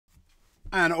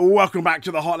And welcome back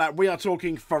to the Hot Lap. We are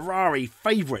talking Ferrari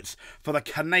favourites for the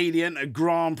Canadian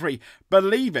Grand Prix.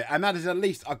 Believe it, and that is at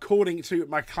least according to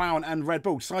McLaren and Red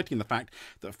Bull, citing the fact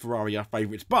that Ferrari are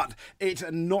favourites. But it's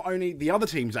not only the other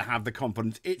teams that have the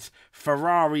confidence, it's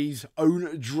Ferrari's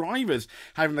own drivers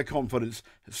having the confidence.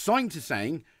 Sainz is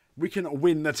saying we can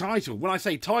win the title. When I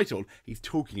say title, he's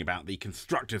talking about the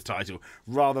constructors' title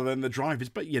rather than the drivers,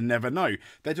 but you never know.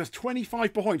 They're just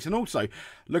 25 points, and also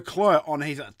Leclerc on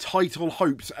his title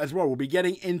hopes as well. We'll be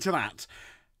getting into that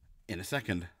in a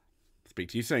second. Speak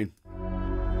to you soon.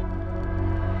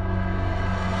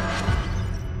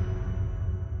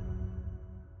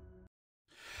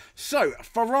 So,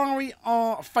 Ferrari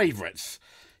are favourites.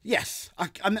 Yes,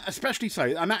 and especially so,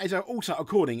 and that is also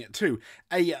according to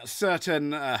a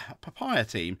certain papaya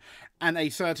team and a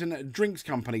certain drinks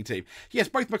company team. Yes,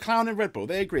 both McLaren and Red Bull,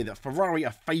 they agree that Ferrari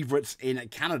are favourites in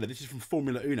Canada. This is from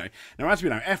Formula Uno. Now, as we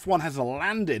know, F1 has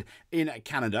landed in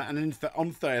Canada, and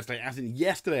on Thursday, as in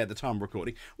yesterday at the time of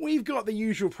recording, we've got the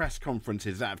usual press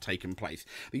conferences that have taken place.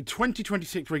 The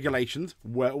 2026 regulations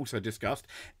were also discussed,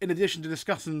 in addition to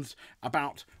discussions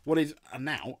about what is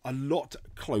now a lot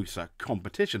closer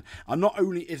competition. And not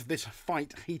only is this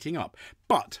fight heating up,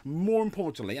 but more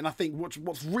importantly, and I think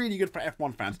what's really good for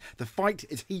F1 fans, the fight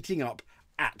is heating up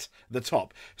at the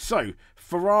top. So,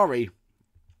 Ferrari,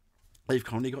 they've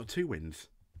currently got 2 wins.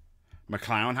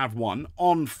 McLaren have 1.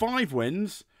 On 5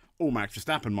 wins, all Max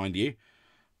Verstappen, mind you,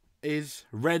 is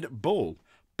Red Bull.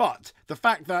 But the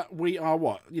fact that we are,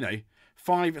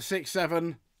 5, 6,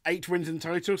 7, 8 wins in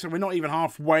total, so we're not even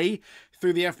halfway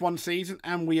through the F1 season,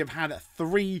 and we have had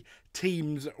 3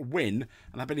 teams win,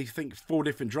 and I think 4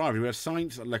 different drivers. We have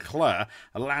Sainz, Leclerc,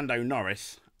 Lando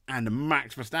Norris, and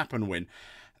Max Verstappen win.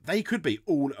 They could be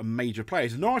all major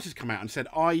players. Norris has come out and said,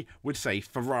 I would say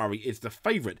Ferrari is the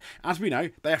favourite. As we know,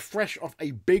 they are fresh off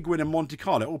a big win in Monte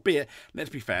Carlo, albeit,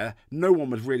 let's be fair, no one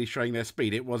was really showing their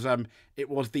speed. It was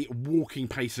the walking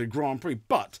pace of Grand Prix.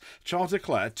 But Charles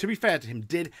Leclerc, to be fair to him,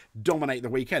 did dominate the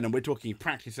weekend, and we're talking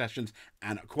practice sessions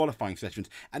and qualifying sessions.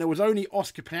 And it was only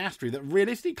Oscar Piastri that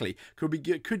realistically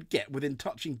could get within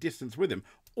touching distance with him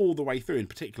all the way through, in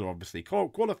particular, obviously,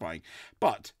 qualifying.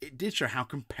 But it did show how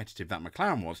competitive that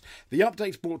McLaren was. The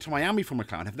updates brought to Miami from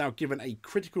McLaren have now given a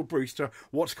critical boost to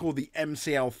what's called the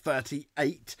MCL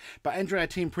 38. But Andrea,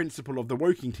 team principal of the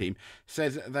Woking team,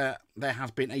 says that there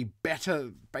has been a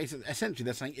better, essentially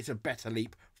they're saying it's a better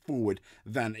leap forward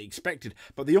than expected.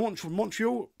 But the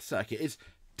Montreal circuit is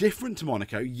different to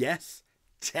Monaco, yes,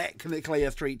 technically a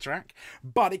street track,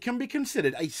 but it can be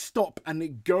considered a stop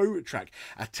and go track.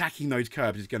 Attacking those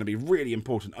curbs is going to be really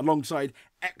important, alongside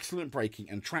excellent braking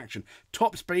and traction.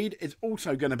 Top speed is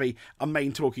also going to be a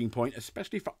main talking point,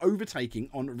 especially for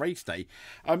overtaking on race day.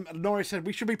 Norris said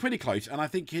we should be pretty close, and I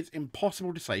think it's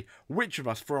impossible to say which of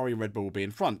us, Ferrari and Red Bull, will be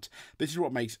in front. This is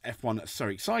what makes F1 so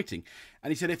exciting. And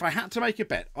he said if I had to make a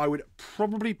bet, I would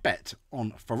probably bet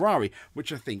on Ferrari,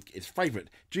 which I think is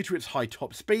favourite due to its high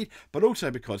top speed, but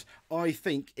also because I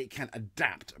think it can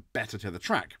adapt better to the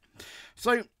track.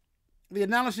 So the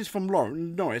analysis from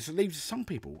Norris leaves some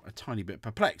people a tiny bit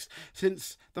perplexed,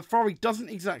 since the Ferrari doesn't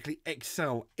exactly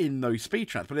excel in those speed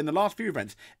tracks, but in the last few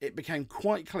events it became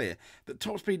quite clear that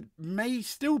top speed may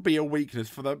still be a weakness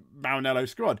for the Maranello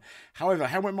squad. However,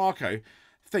 Helmut Marko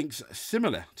thinks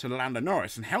similar to Lando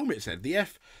Norris, and Helmut said the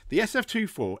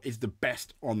SF24 is the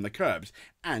best on the curbs,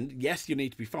 and yes, you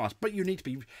need to be fast, but you need to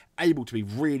be able to be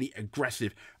really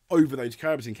aggressive over those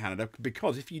curbs in Canada,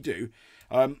 because if you do,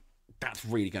 that's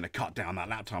really going to cut down that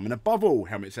lap time. And above all,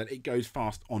 Helmut said, it goes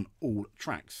fast on all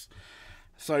tracks.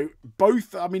 So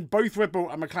both Red Bull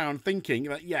and McLaren thinking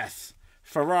that, yes,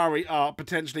 Ferrari are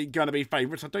potentially going to be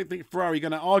favourites. I don't think Ferrari are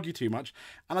going to argue too much,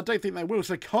 and I don't think they will.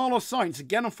 So Carlos Sainz,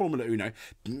 again on Formula Uno.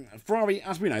 Ferrari,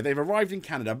 as we know, they've arrived in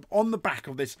Canada on the back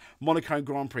of this Monaco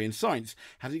Grand Prix, and Sainz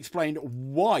has explained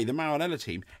why the Maranello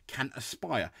team can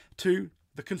aspire to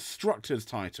the constructors'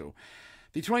 title.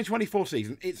 The 2024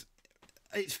 season, it's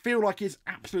feel like it's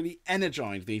absolutely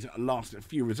energised these last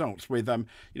few results with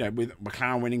with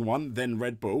McLaren winning 1, then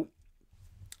Red Bull,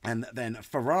 and then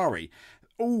Ferrari.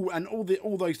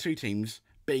 All those 2 teams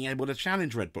being able to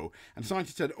challenge Red Bull. And Sainz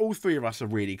said, all 3 of us are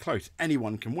really close.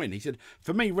 Anyone can win. He said,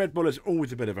 for me, Red Bull is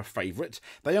always a bit of a favourite.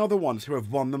 They are the ones who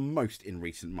have won the most in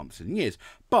recent months and years.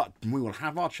 But we will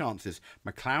have our chances.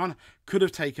 McLaren could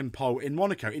have taken pole in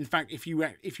Monaco. In fact, if you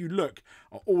look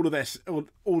at all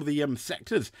of the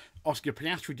sectors Oscar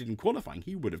Piastri did in qualifying,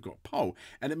 he would have got pole.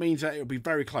 And it means that it'll be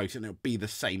very close, and it'll be the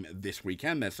same this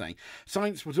weekend, they're saying.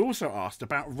 Sainz was also asked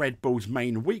about Red Bull's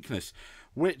main weakness,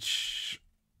 which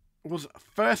was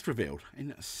first revealed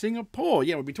in Singapore.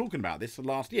 Yeah, we've been talking about this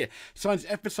last year. Sainz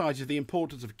emphasises the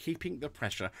importance of keeping the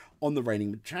pressure on the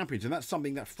reigning champions, and that's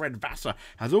something that Fred Vassar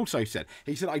has also said.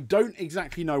 He said, I don't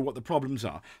exactly know what the problems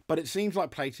are, but it seems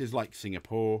like places like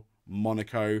Singapore,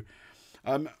 Monaco,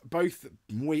 both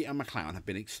we and McLaren have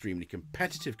been extremely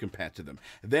competitive compared to them.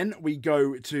 Then we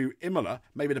go to Imola,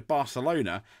 maybe to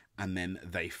Barcelona, and then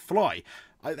they fly.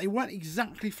 They weren't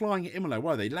exactly flying at Imola,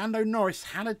 were they? Lando Norris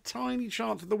had a tiny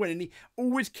chance of the win, and he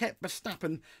always kept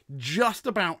Verstappen just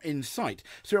about in sight.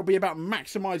 So it'll be about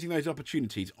maximising those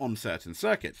opportunities on certain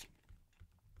circuits.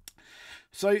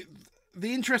 So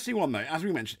the interesting one, though, as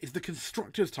we mentioned, is the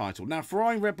constructors' title. Now,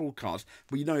 Ferrari and Red Bull cars,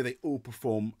 we know they all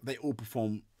perform, you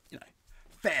know,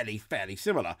 fairly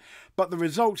similar. But the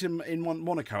results in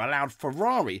Monaco allowed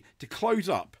Ferrari to close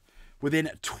up within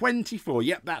 24.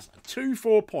 Yep, that's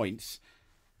 4 points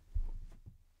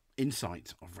in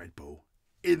sight of Red Bull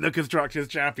in the Constructors'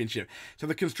 Championship. So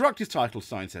the Constructors' title,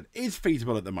 Sainz said, is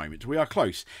feasible at the moment. We are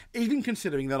close, even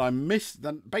considering that I missed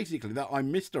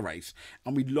a race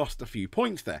and we lost a few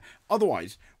points there.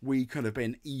 Otherwise, we could have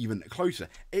been even closer.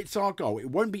 It's our goal.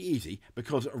 It won't be easy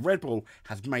because Red Bull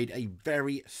has made a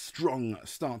very strong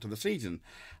start to the season.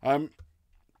 And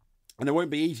it won't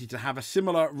be easy to have a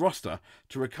similar roster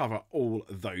to recover all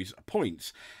those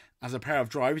points. As a pair of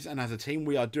drivers and as a team,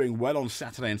 we are doing well on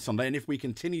Saturday and Sunday. And if we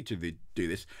continue to do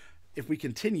this, if we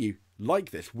continue like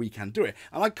this, we can do it.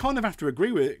 And I kind of have to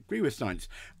agree with Sainz.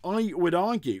 I would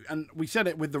argue, and we said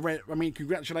it with the red. I mean,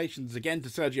 congratulations again to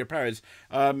Sergio Perez.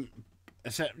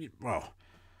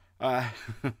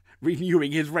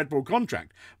 Renewing his Red Bull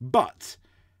contract, but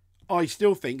I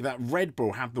still think that Red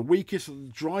Bull have the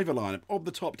weakest driver lineup of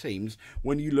the top teams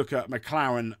when you look at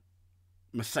McLaren,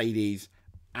 Mercedes,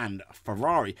 and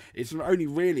Ferrari. It's only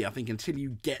really, I think, until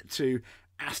you get to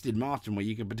Aston Martin where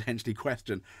you can potentially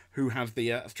question who has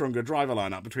the stronger driver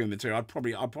lineup between the two. I'd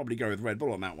probably go with Red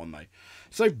Bull on that one though.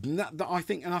 So I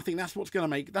think that's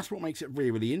what makes it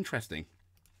really interesting.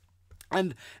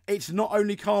 And it's not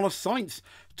only Carlos Sainz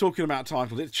talking about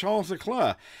titles, it's Charles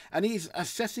Leclerc. And he's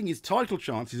assessing his title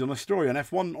chances on a story on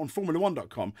F1 on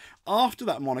Formula1.com after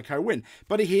that Monaco win.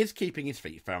 But he is keeping his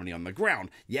feet firmly on the ground.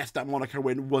 Yes, that Monaco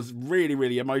win was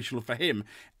really emotional for him,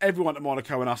 everyone at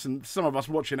Monaco and us, and some of us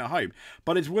watching at home.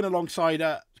 But his win alongside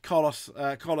Carlos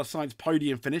Sainz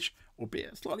podium finish,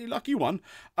 albeit a slightly lucky one,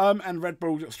 and Red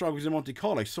Bull struggles in Monte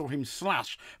Carlo saw him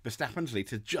slash Verstappen's lead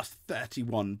to just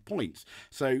 31 points.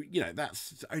 So, you know,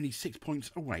 that's only 6 points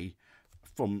away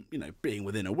from, you know, being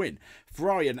within a win.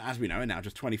 Ferrari, and as we know, are now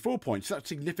just 24 points. That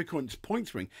significant point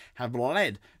swing have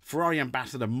led Ferrari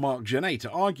ambassador Marc Genet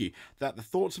to argue that the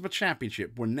thoughts of a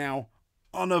championship were now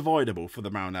unavoidable for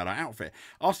the Maranello outfit.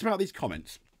 Asked about these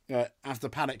comments as the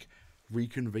paddock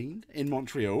reconvened in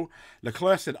Montreal,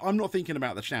 Leclerc said, I'm not thinking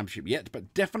about the championship yet,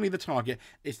 but definitely the target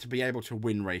is to be able to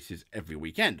win races every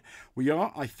weekend. We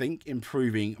are, I think,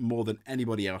 improving more than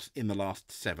anybody else in the last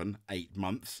 7-8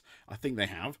 months. I think they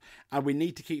have. And we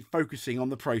need to keep focusing on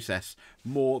the process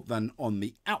more than on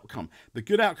the outcome. The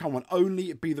good outcome will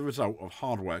only be the result of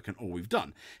hard work and all we've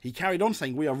done. He carried on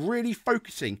saying, we are really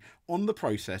focusing on the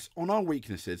process, on our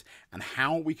weaknesses, and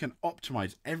how we can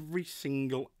optimize every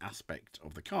single aspect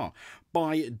of the car.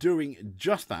 By doing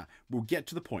just that, we'll get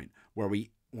to the point where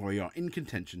we are in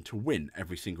contention to win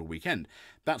every single weekend.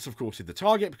 That's, of course, the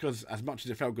target, because as much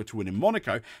as it felt good to win in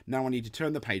Monaco, now I need to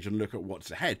turn the page and look at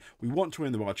what's ahead. We want to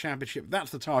win the World Championship.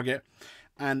 That's the target.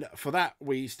 And for that,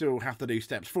 we still have to do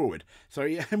steps forward. So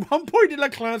yeah, at one point,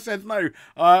 Leclerc says, no,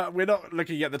 we're not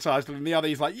looking at the title. And the other,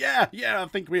 he's like, yeah, I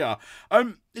think we are.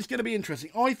 It's going to be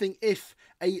interesting. I think if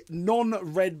a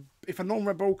non-Red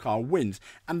Bull car wins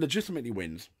and legitimately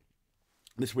wins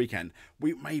this weekend,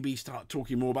 we maybe start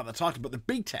talking more about the title. But the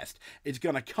big test is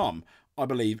going to come, I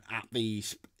believe, at the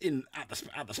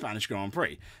Spanish Grand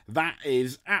Prix. That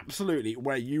is absolutely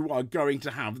where you are going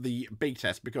to have the big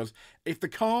test, because if the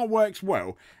car works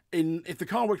well in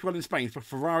Spain for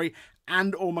Ferrari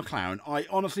and or McLaren, I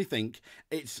honestly think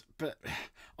it's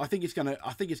going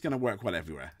to work well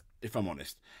everywhere, if I'm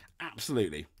honest.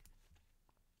 Absolutely.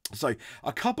 So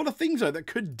a couple of things, though, that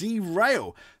could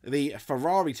derail the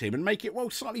Ferrari team and make it, well,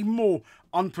 slightly more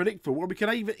unpredictable. Well, we could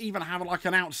even have like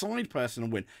an outside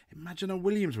person win. Imagine a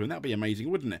Williams win. That'd be amazing,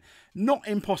 wouldn't it? Not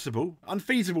impossible,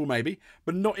 unfeasible maybe,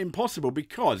 but not impossible,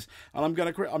 because, and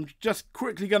I'm just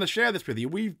quickly going to share this with you.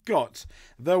 We've got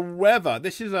the weather.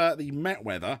 This is the Met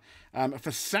weather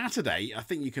for Saturday. I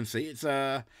think you can see it's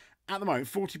at the moment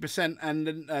 40%, and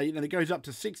then it goes up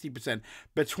to 60%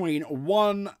 between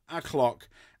 1 o'clock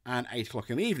and 8 o'clock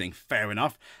in the evening. Fair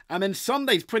enough. And then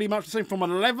Sunday's pretty much the same. From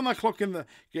 11 o'clock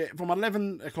from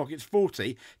 11 o'clock it's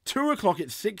 40, 2 o'clock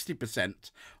it's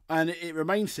 60%, and it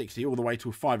remains 60 all the way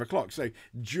till 5 o'clock. So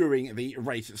during the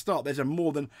race at start, there's a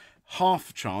more than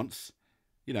half chance,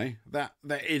 you know, that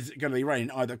there is going to be rain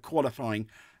either qualifying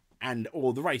and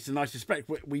or the race. And I suspect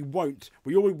we won't.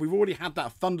 We've already had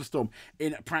that thunderstorm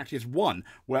in practice 1,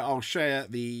 where I'll share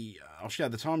the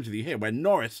times with you here, where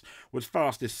Norris was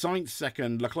fastest, Sainz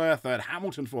second, Leclerc third,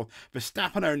 Hamilton fourth,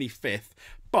 Verstappen only fifth.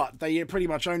 But they pretty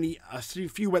much only a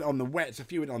few went on the wets, a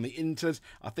few went on the inters.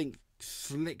 I think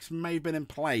slicks may have been in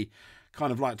play,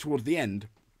 kind of like towards the end.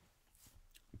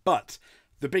 But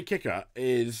the big kicker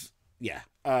is, yeah,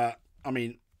 I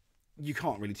mean, you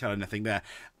can't really tell anything there.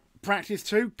 Practice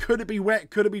 2, could it be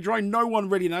wet, could it be dry? No one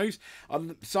really knows.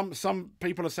 Some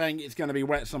people are saying it's going to be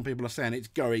wet, some people are saying it's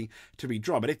going to be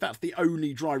dry. But if that's the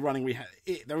only dry running we have,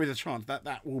 there is a chance that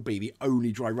that will be the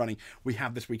only dry running we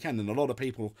have this weekend. And a lot of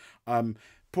people,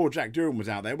 poor Jack Durham was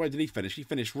out there. Where did he finish? He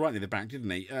finished right near the back,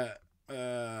 didn't he?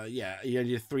 Yeah, he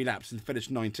only did 3 laps and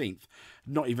finished 19th.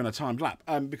 Not even a timed lap.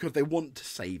 Because they want to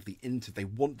save the inter. They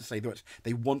want to save the wets.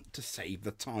 They want to save the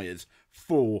tyres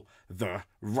for the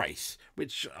race.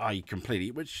 Which,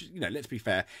 you know, let's be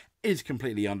fair, is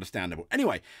completely understandable.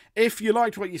 Anyway, if you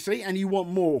liked what you see and you want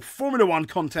more Formula 1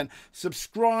 content,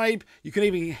 subscribe. You can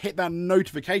even hit that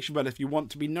notification bell if you want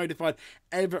to be notified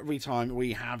every time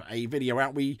we have a video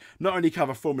out. We not only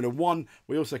cover Formula 1,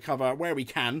 we also cover, where we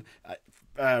can,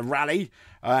 rally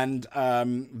and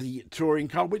the touring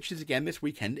car, which is again this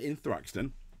weekend in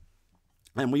Thruxton.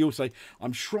 And we also,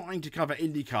 I'm trying to cover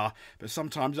IndyCar, but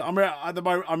sometimes I'm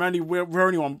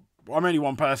only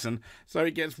one person, so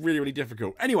it gets really, really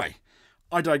difficult. Anyway,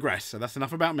 I digress. So that's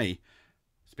enough about me.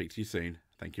 Speak to you soon.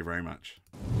 Thank you very much.